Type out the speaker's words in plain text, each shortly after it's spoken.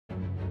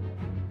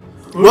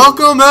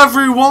Welcome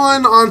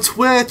everyone on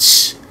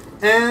Twitch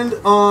and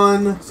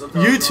on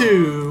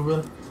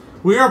YouTube.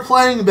 We are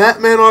playing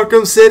Batman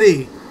Arkham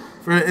City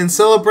in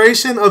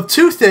celebration of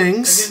two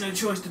things. I get no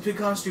choice to pick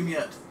costume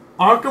yet.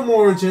 Arkham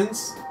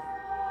Origins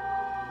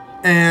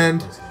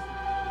and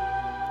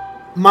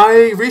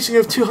my reaching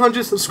of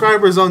 200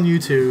 subscribers on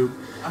YouTube.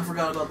 I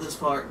forgot about this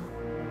part.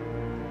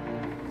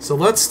 So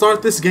let's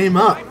start this game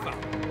up.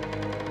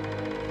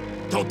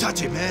 Don't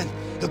touch it, man.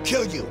 He'll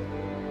kill you.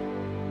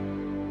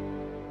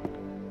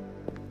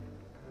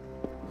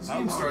 This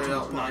game started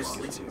out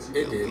nicely.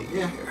 It did,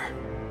 yeah.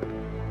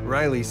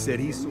 Riley said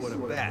he saw the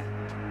bat.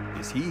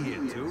 Is he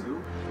here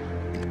too?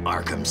 In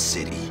Arkham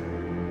City.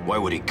 Why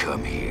would he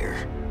come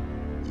here?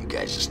 You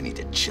guys just need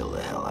to chill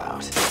the hell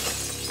out.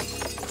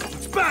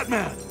 It's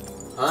Batman!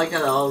 I like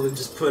how all of them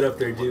just put up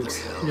their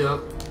dukes. Yep.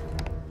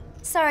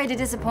 Sorry to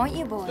disappoint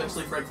you, boys.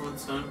 Especially Fred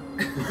Flintstone.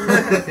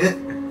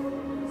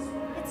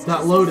 It's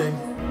not loading.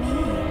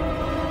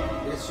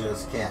 It's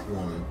just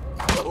Catwoman.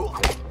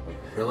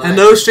 Relax. And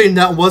no stream,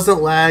 that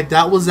wasn't lag,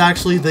 that was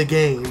actually the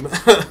game.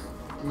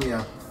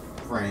 Yeah.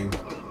 Frame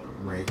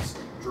rates.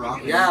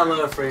 Drop. Yeah, I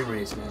love frame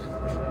rates,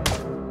 man.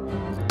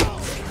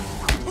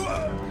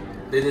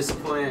 They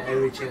disappoint at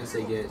every chance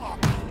they get.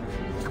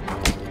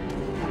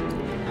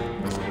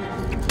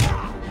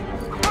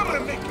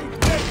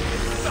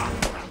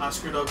 I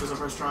screwed up because I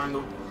pressed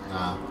triangle.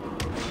 Ah.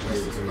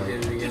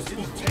 Did it again.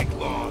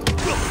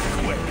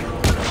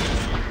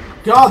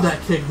 God, that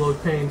kick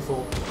looked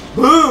painful.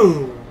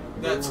 Boom!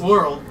 That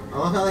twirl. I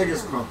love how they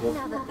just crumple.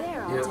 Now that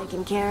they're all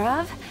taken care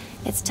of,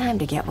 it's time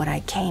to get what I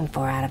came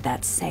for out of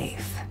that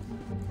safe.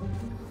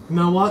 You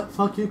know what?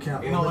 Fuck you,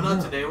 Catwoman. You know what? Not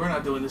Yeah. today. We're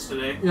not doing this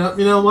today. Yep,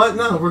 you know what?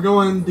 No, we're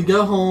going to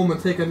go home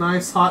and take a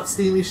nice, hot,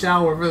 steamy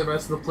shower for the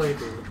rest of the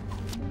playthrough.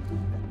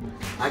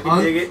 I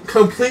can dig it.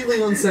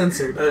 Completely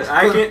uncensored.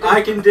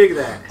 I can dig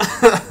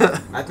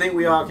that. I think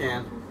we all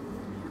can.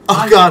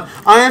 Oh god,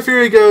 Iron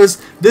Fury goes,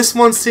 this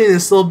one scene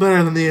is still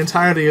better than the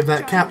entirety of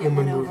that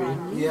Catwoman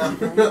movie. Yeah.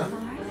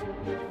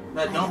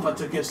 That dump I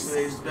took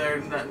yesterday is better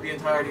than the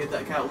entirety of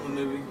that Catwoman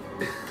movie.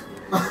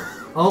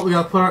 Oh, we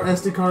gotta put our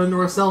SD card into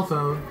our cell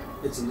phone.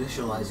 It's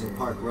initializing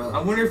Park I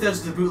Row. wonder if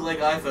that's the bootleg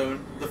iPhone.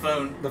 The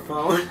phone. The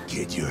phone.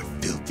 Get your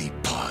filthy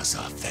paws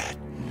off that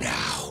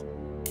now.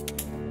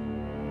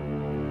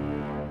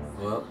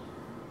 Well,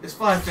 It's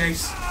Five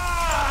Face.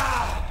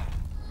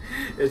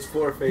 it's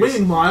four face.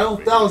 Meanwhile,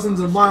 thousands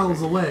of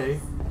miles away.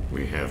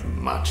 We have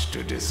much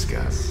to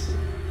discuss.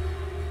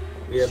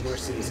 We have more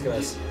to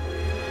discuss.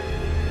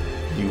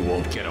 You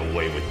won't get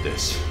away with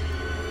this.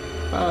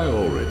 I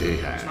already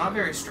It's have. not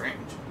very strange.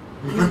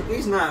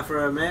 He's not,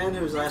 for a man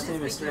whose last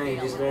name is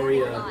Strange. He's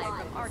very,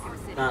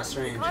 not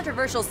strange.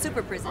 Controversial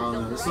super prison. Oh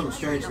no, there's something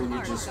strange when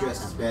you're just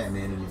dressed as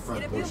Batman and your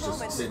front porch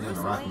just sitting in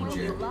a rocking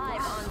chair.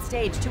 Live on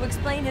stage to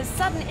explain his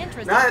sudden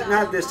interest.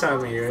 Not this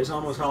time of year. It's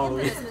almost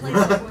Halloween.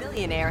 The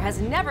millionaire has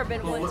never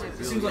been Well, one it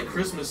to. seems like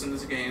Christmas in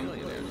this game.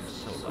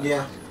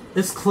 Yeah.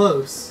 It's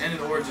close. And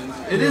in Origins.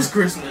 It is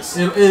Christmas.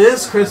 It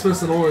is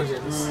Christmas in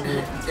Origins.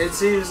 It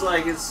seems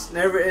like it's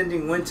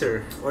never-ending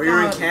winter, or you're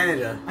in God.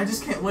 Canada. I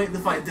just can't wait to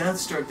fight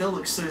Deathstroke. That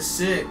looks so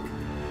sick.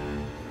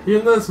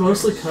 Even though it's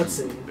mostly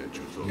cutscene.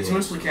 It's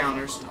mostly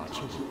counters.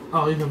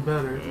 Oh, even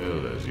better.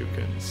 Well, as you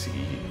can see.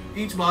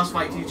 Each boss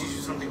fight teaches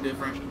you something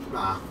different.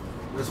 Ah.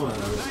 That's one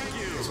of those.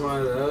 It's one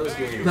of those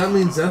games. That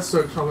means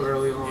Deathstroke coming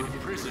early on.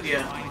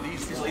 Yeah,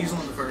 he's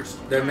on the first.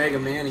 They're Mega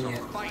Manning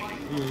it.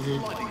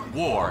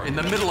 War in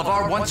the middle of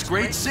our once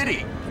great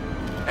city.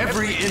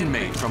 Every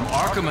inmate from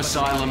Arkham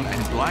Asylum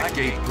and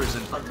Blackgate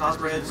Prison Like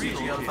Cosbreds,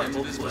 you gotta fight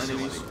multiple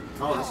enemies.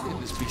 Oh, that's cool.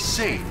 must be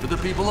safe for the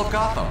people of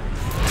Gotham.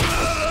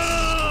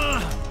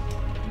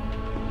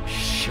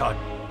 Shut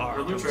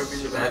The loot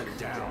trophies are back.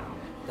 down.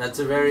 That's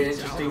a very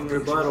interesting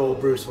rebuttal,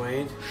 Bruce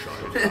Wayne.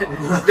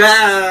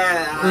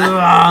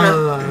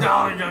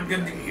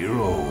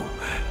 Hero,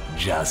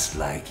 just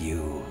like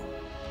you.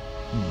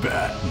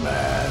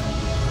 Batman.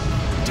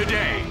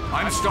 Today,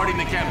 I'm starting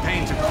the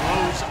campaign to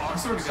close I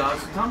swear to God,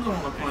 sometimes I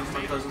want to punch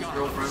my cousin's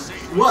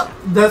girlfriend. What?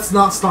 Let's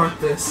not start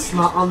this.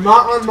 Not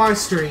on my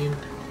stream.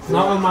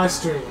 Not on my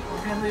stream.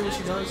 I can't believe what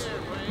she does.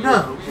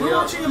 No. We're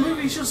watching a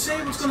movie, she'll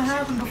say what's gonna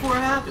happen before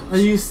it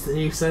happens.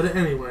 You said it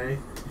anyway.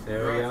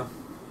 There we go.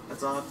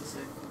 That's all I have to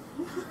say.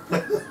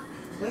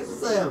 That's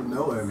just out of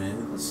nowhere,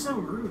 man. That's so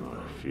rude.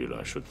 I feel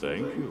I should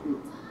thank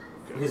you.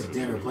 His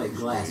dinner plate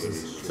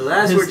glasses. So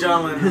that's where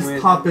John Lennon His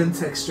went. pop-in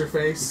texture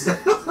face.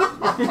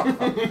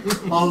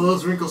 All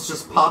those wrinkles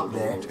just pop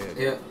there.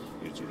 Yeah.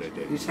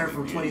 You turn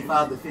from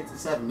 25 to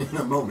 57 in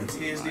a moment.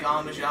 He is the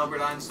Amish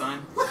Albert Einstein.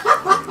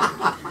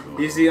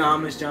 He's the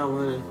Amish John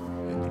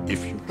Lennon.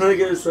 If you Look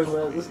at his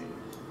sunglasses.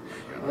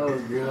 Oh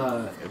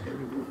god.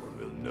 everyone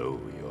will know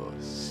your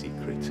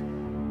secret.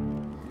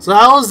 So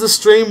how is the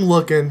stream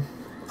looking?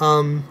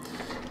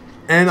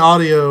 And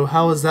audio,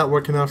 how is that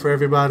working out for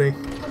everybody?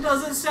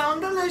 Does it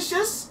sound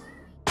delicious?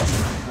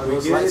 Are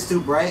those lights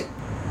too bright?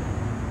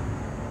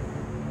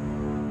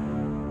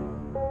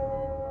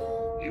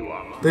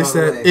 They By the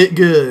said way, it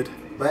good.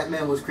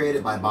 Batman was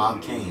created by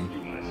Bob Kane.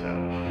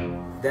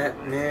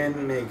 That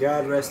man, may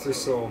God rest his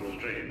soul.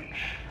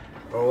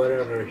 Or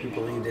whatever he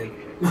believed in.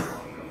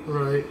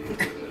 Right.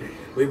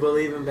 We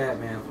believe in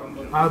Batman.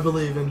 I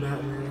believe in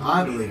Batman.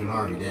 I believe in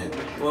Harvey Dent.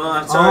 Well,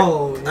 I'm sorry.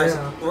 Oh,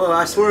 yeah.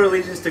 I swore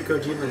allegiance to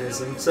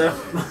Kojimanism, so.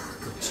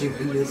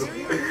 Kojimanism.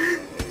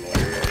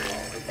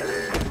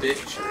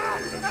 Bitch.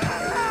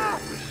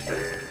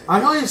 I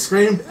know he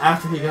screamed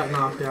after he got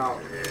knocked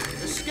out.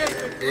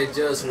 It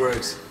just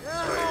works.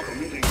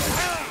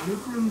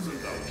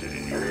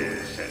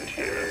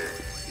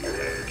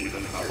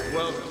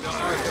 Welcome to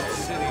Arkham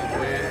City,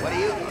 man. What are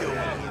you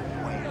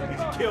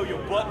doing? Kill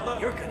your butler?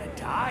 You're gonna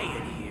die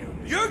in here.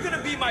 You're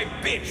gonna be my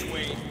bitch,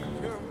 Wayne.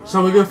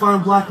 Shall we go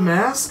find Black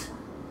Mask?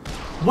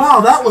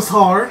 Wow, that was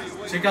hard.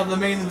 Check out the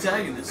main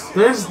antagonist.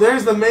 There's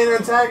the main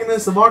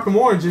antagonist of Arkham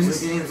Origins.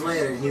 2 games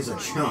later, he's a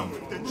chump.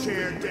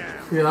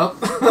 Yep.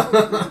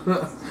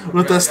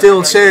 With a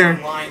steel chair.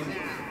 Line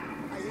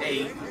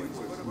 8.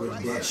 With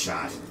a dead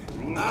shot.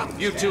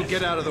 You two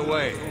get out of the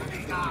way.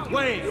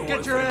 Wayne,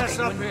 get your ass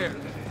up here.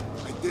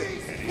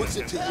 What's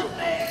it to you?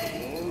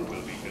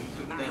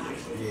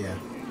 Yeah.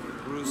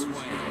 Bruce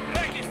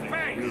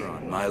Wayne. You're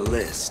on my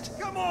list.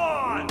 Come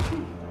on!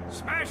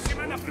 Smash him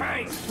in the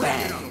face!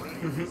 Bang!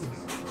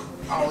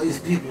 All these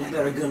people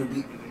that are gonna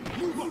be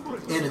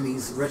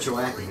enemies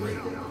retroactively.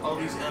 All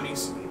these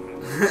Emmys.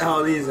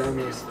 All these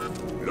enemies.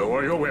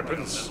 Lower your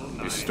weapons.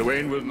 Mr.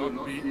 Wayne will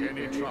not be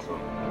any trouble.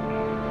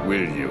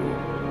 Will you,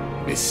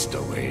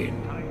 Mr. Wayne?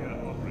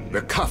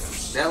 The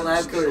cuffs. That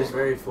lab coat is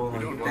very full.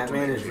 That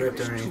man is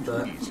ripped underneath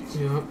that.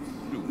 Yep.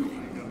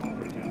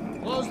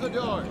 Close the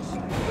doors.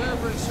 Prepare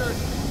for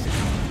insertion.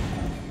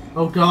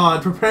 Oh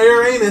god, prepare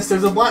your anus.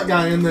 There's a black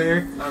guy in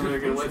there. I'm gonna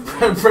get away.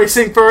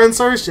 Bracing for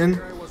insertion.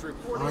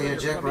 Oh yeah,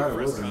 Jack Ryder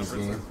was in this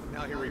game.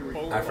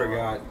 I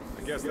forgot.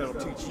 I guess that'll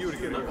teach you to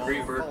get a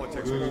Creeper.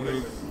 politics.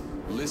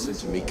 Listen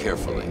to me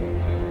carefully.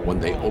 When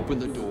they open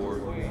the door,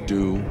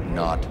 do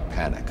not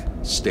panic.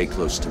 Stay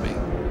close to me.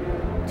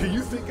 Do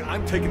you think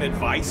I'm taking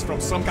advice from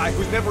some guy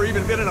who's never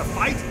even been in a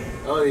fight?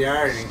 Oh, the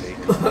irony.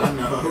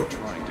 No.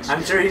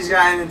 I'm sure he's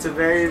gotten into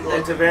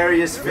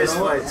various fist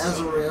fights.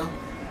 Azrael.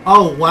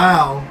 Oh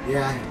wow.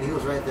 Yeah, he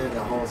was right there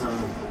the whole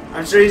time.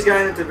 I'm sure he's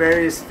gotten into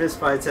various fist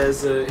fights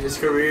as his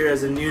career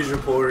as a news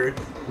reporter.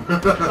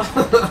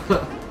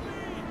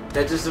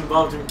 That just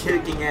involved him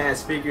kicking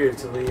ass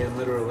figuratively and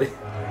literally.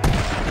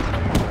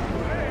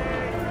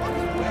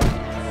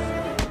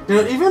 You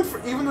know,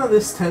 even though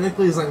this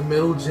technically is like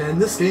middle gen,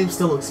 this game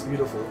still looks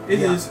beautiful. It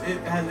is.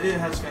 It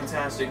has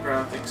fantastic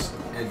graphics.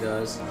 It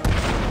does.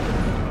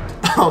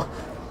 Oh,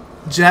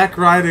 Jack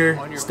Ryder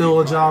still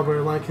a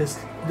jobber like his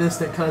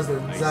distant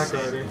cousin Zack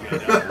Ryder.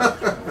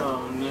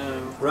 Oh no.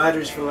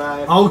 Riders for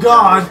life. Oh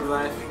god. Riders for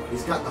life.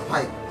 He's got the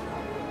pipe.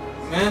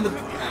 Man,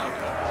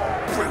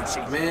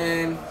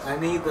 Man, I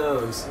need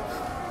those.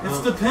 it's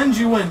the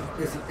Penguin.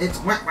 It's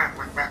whack, whack,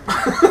 whack, whack.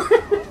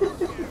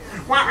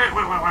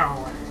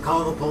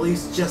 Call the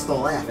police just to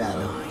laugh at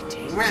him. He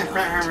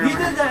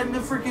did that in the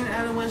freaking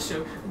Adam West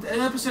show. An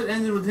episode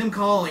ended with him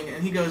calling,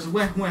 and he goes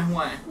wah wah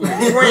wah.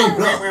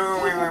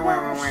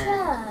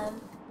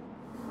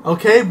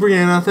 Okay,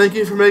 Brianna, thank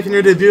you for making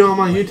your debut on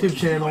my YouTube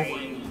channel.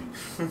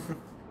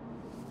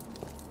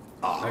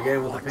 Okay,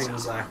 with the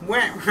penguin's laugh.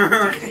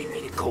 They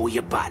made it go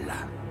your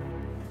butler.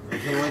 I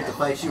can't wait to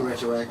fight you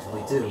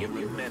retroactively too.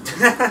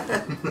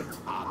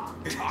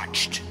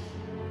 Touched.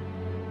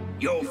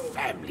 Your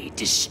family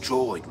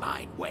destroyed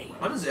mine, Wayne.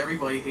 Why does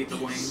everybody hate the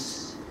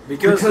Waynes?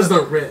 Because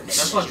they're rich.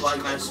 That's why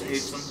Black Mask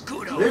hates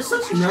them. They're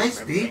such nice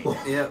people.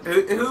 Yeah.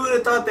 Who would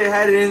have thought they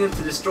had it in them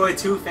to destroy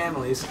 2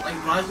 families?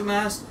 Like Black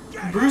Mask,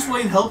 Bruce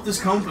Wayne helped this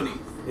company.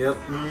 Yep.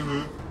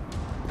 Mm-hmm.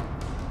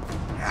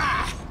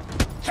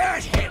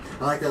 Hurt him.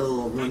 I like that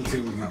little 1-2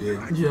 you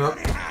did. Yep.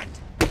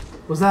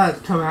 Was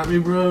that come at me,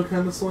 bro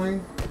kind of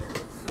swing?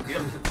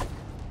 Yep.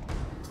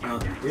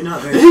 You're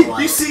not very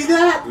polite. You see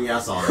that? Yeah, I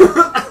saw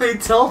that. They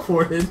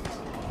teleported.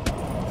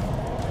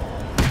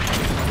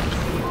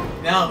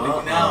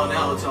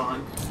 Now it's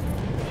on.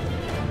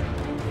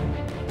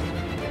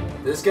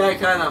 This guy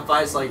kind of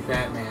fights like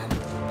Batman.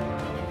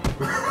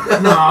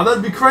 Nah,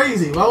 that'd be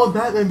crazy. Why would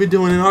Batman be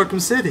doing in Arkham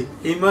City?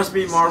 He must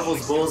be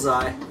Marvel's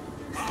Bullseye.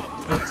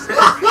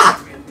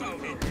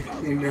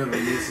 He never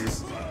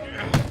misses.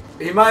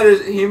 He might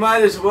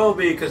as well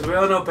be, because we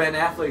all know Ben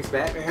Affleck's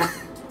Batman.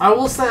 I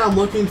will say I'm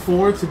looking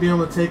forward to being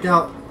able to take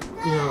out,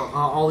 you know,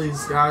 all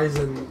these guys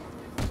in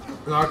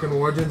Arkham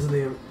Origins and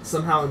the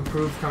somehow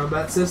improved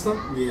combat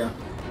system. Yeah.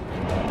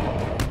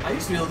 I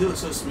used to be able to do it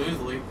so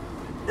smoothly.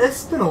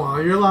 It's been a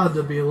while. You're allowed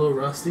to be a little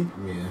rusty.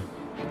 Yeah.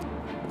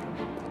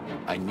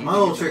 I need My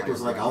little trick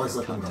was like I always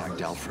let them contact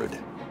go. Alfred.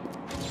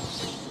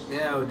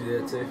 Yeah, I would do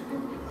that too.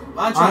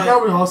 I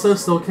thought we also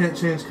still can't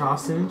change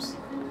costumes.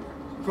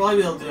 Probably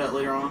be able to do that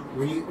later on.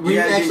 When you gotta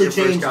get actually your first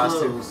change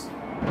costume. clothes.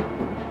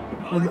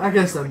 I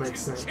guess that makes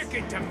sense.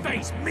 Chicken to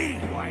face me,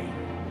 Wayne.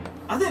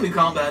 I think the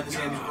combat in this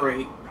game is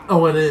great.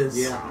 Oh, it is.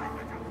 Yeah.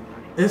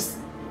 It's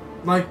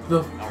like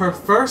the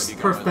first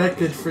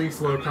perfected free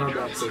flow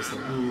combat system.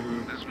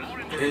 Mm-hmm.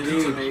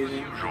 It's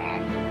amazing.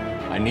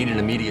 I need an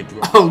immediate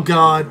drop. Oh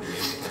God.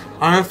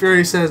 Iron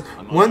Fury says,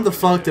 when the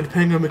fuck did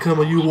Penguin become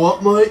a you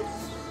what, mate?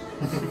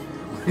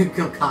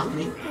 Become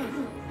cockney?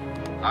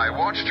 I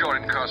watched your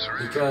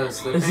incarceration.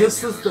 Because Is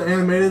this the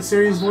animated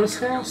series voice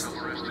cast?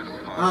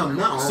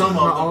 Not Some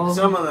all. of them.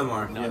 some of them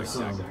are. Yeah,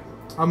 some.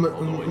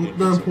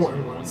 The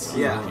important ones.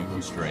 Yeah.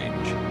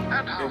 Strange.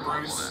 And how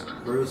Bruce.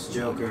 Bruce,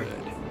 Joker.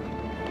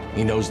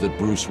 He knows that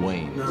Bruce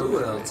Wayne No,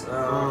 Who else?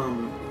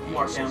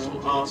 Mark Hamill.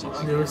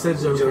 Yeah, we said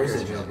Joker Joker.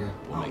 said Joker.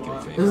 will make him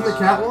famous. Isn't it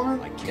Catwoman?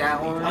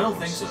 Catwoman. I don't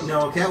think so.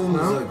 No,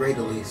 Catwoman's No? Great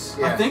Elise.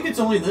 Yeah. I think it's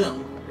only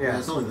them. Yeah,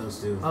 it's only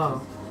those two.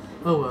 Oh.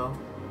 Oh well.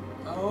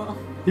 Oh, well.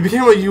 He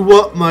became a you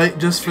what, mate,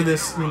 just for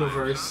this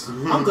universe.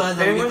 I'm glad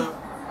that we get Penguin?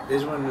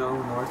 There's one no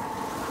more.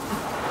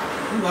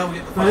 I'm glad we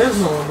get the That is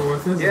Nolan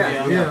North, isn't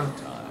Yeah. it? Yeah.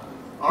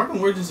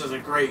 Arkham Origins is a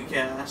great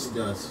cast. It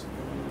does.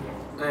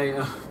 Hey,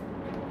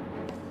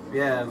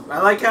 yeah,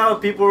 I like how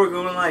people were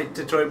going like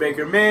to Troy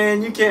Baker,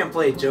 man, you can't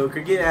play Joker,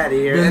 get out of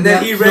here. And then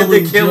that he read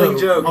the Killing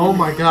Joke. Oh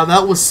my God,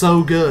 that was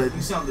so good. He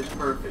sounded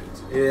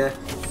perfect. Yeah.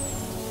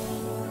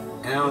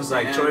 And I was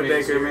like, Troy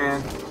Baker,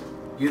 man,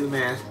 you the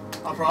man.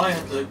 I'll probably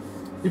have to.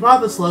 You probably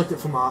have to select it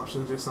from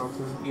options or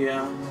something.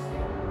 Yeah.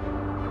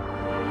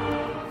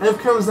 If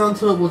it comes down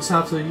to it, we'll just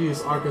have to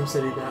use Arkham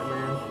City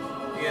Batman.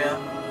 Yeah.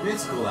 I mean,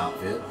 it's a cool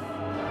outfit.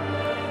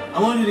 I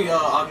want to do the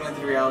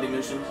augmented reality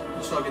mission,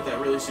 just so I get that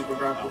really super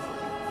grapple.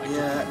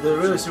 Yeah, the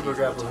really super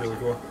grapple is really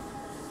cool.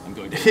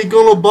 He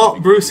gonna bop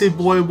Brucey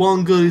boy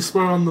one good, he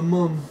swear on the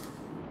mum.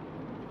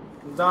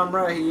 Damn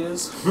right he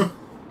is.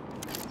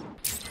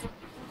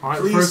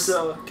 Alright, Please,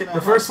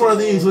 the first one of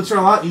these, which are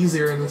a lot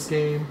easier in this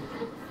game,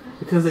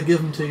 because they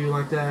give them to you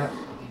like that.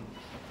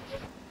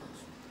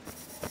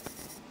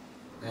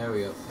 There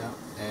we go. Yeah,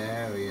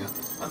 there we go.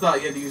 I thought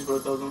you had to use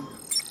both of them.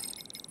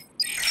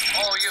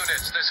 All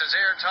units, this is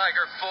Air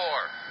Tiger 4.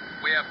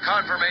 We have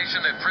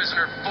confirmation that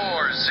prisoner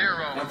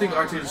 4-0. I think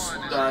R2's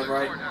died,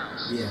 right?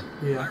 Yeah.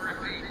 Yeah.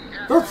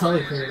 They'll tell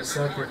you in a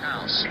second.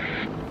 Is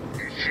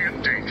she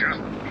in danger?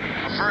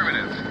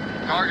 Affirmative.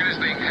 Target is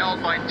being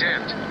held by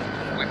Dent.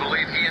 We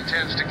believe he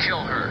intends to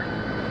kill her.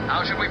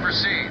 How should we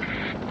proceed?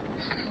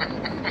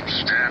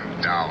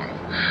 Stand down.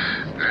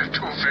 Let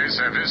Two-Face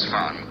have his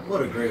fun.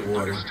 What a great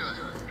warden.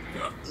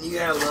 You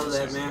gotta love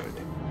that, man.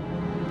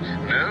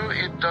 No,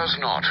 it does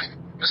not.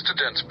 Mr.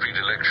 Dent's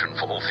predilection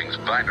for all things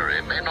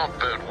binary may not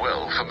bode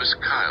well for Miss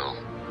Kyle.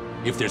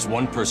 If there's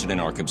one person in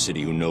Arkham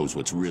City who knows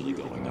what's really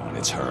going on,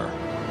 it's her.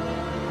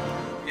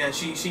 Yeah,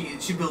 she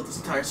built this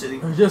entire city.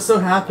 It just so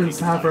happens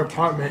to have her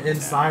apartment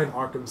inside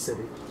Arkham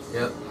City.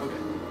 Yep. Okay.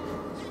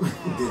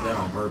 Did that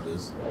on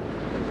purpose.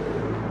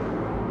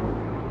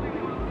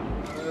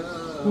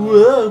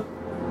 Whoa.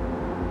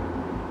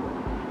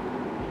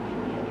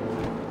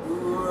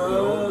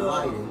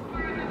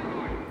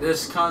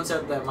 This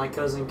concept that my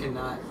cousin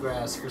cannot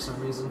grasp for some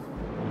reason.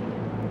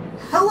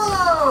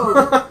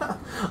 Hello!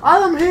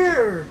 I'm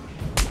here!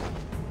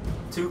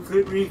 To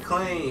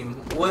reclaim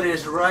what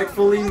is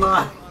rightfully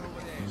mine.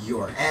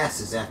 Your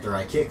asses after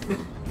I kicked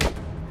them.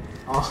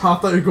 Oh, I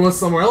thought you were going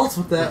somewhere else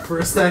with that for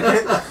a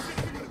second.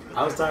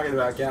 I was talking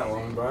about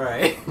Catwoman, but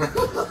alright.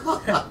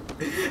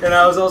 And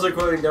I was also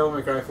quoting Devil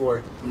May Cry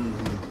 4.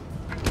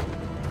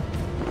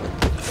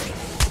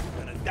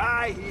 Gonna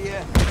die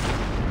here.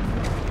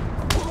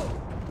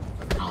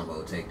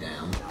 Combo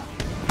takedown.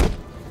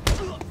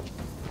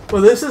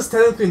 Well, this is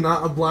technically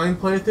not a blind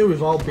playthrough.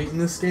 We've all beaten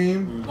this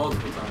game.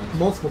 Multiple times.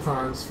 Multiple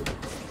times.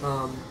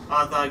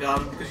 I thought I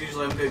got him, because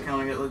usually I'm good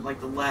counting at like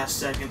the last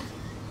second.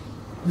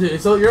 Dude,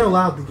 so you're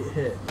allowed to get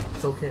hit.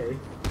 It's okay.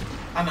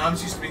 I know, I'm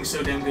just used to being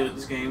so damn good at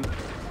this game.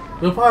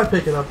 You'll probably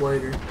pick it up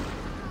later.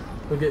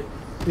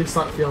 You'll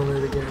start feeling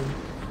it again.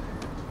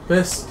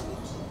 This.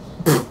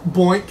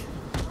 Boink.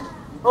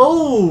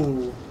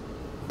 Oh!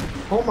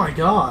 Oh my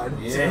god.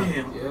 Yeah.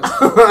 Damn.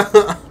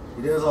 Yeah.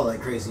 He does all that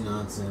crazy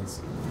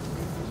nonsense.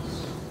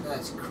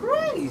 That's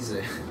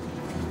crazy.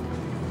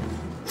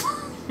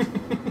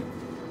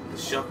 The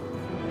shuffle.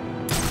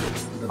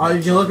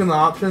 You can look in the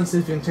options, see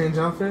if you can change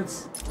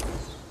outfits.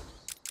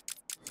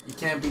 You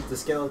can't beat the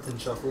skeleton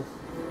shuffle.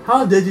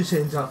 How did you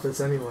change outfits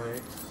anyway?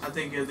 I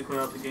think you had to quit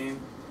out the game.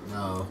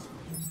 No.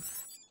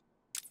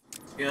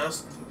 Yeah,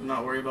 let's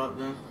not worry about it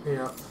then.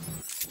 Yeah.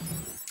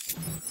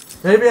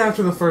 Maybe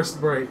after the first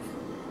break.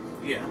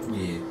 Yeah.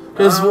 Yeah.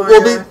 Because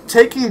we'll be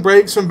taking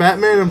breaks from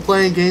Batman and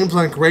playing games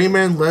like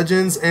Rayman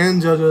Legends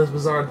and JoJo's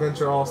Bizarre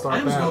Adventure All-Star I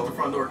can just go Battle. up the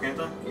front door, can't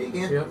I? Yeah, you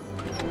can. Yep.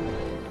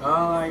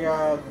 Oh my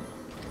god.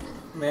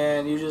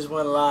 Man, you just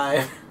went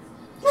live.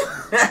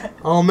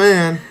 Oh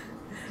man.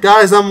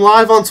 Guys, I'm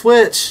live on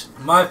Twitch.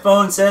 My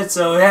phone said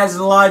so. It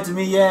hasn't lied to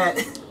me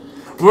yet.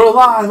 We're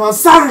live on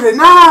Saturday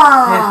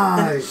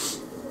night!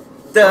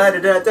 Da da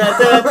da da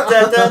da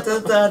da da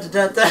da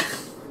da da.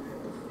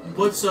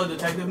 What's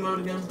detective mode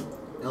again?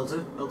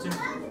 L2? L2?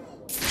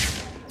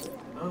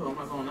 Oh, I'm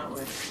not going that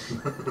way.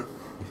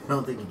 I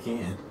don't think you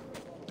can.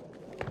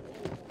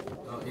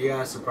 Oh, you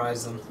gotta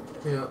surprise them.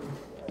 Yeah.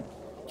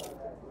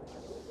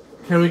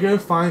 Can we go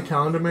find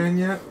Calendar Man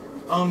yet?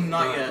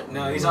 Not yet.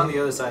 No, he's on the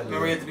other side of the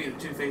Remember, you room. have to beat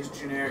the Two-Face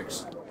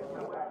generics.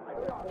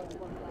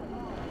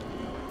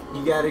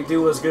 You gotta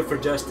do what's good for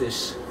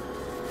justice.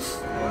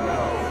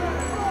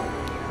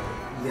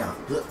 Yeah,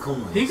 flip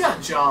coins. He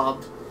got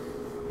jobbed.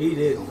 He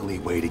did. The only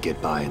way to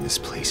get by in this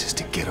place is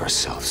to get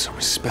ourselves some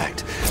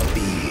respect.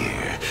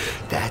 Fear.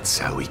 That's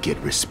how we get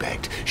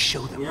respect.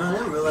 Show them. You know, I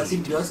didn't realize he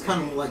does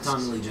kind of look like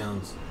Tommy Lee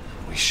Jones.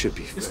 We should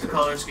be It's the fair.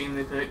 color scheme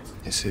they picked.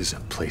 This is a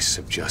place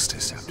of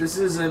justice. After This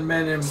isn't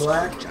Men in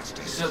Black.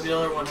 Except the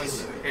other one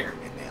has hair.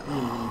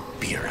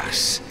 beer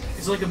us.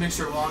 It's like a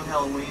mixture of Long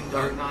Halloween,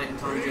 Dark Knight, and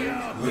Tommy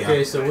Jones.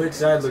 Okay, so which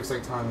side looks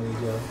like Tommy Lee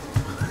Jones?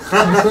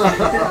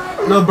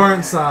 The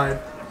burnt side.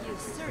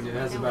 Yeah,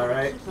 that's about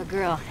right. A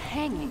girl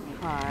hanging,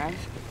 Harv.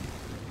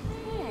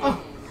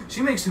 Oh,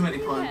 she makes too many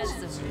puns.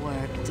 Some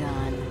work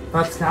done.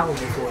 That's Catwoman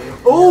for you.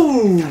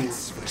 Oh!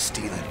 That's for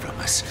stealing from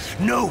us.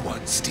 No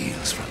one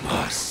steals from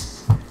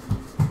us.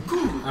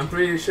 I'm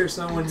pretty sure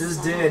someone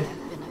just did.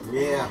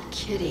 Yeah.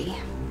 Kitty,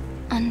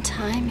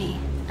 untie me,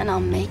 and I'll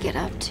make it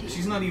up to you.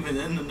 She's not even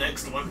in the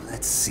next one.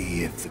 Let's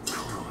see if the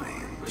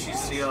coin.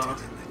 She's the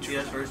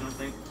DS version, I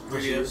think.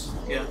 3DS.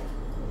 Yeah.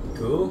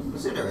 Cool.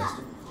 That's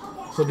interesting.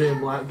 So doing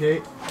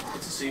Blackgate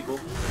It's a sequel.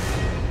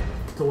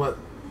 to what?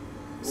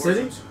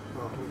 City? Origins.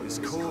 This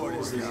cord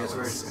is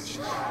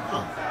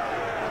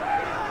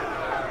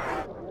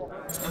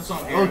That's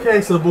on here.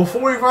 Okay, so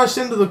before we rush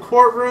into the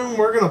courtroom,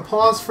 we're gonna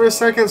pause for a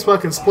second so I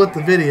can split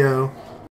the video.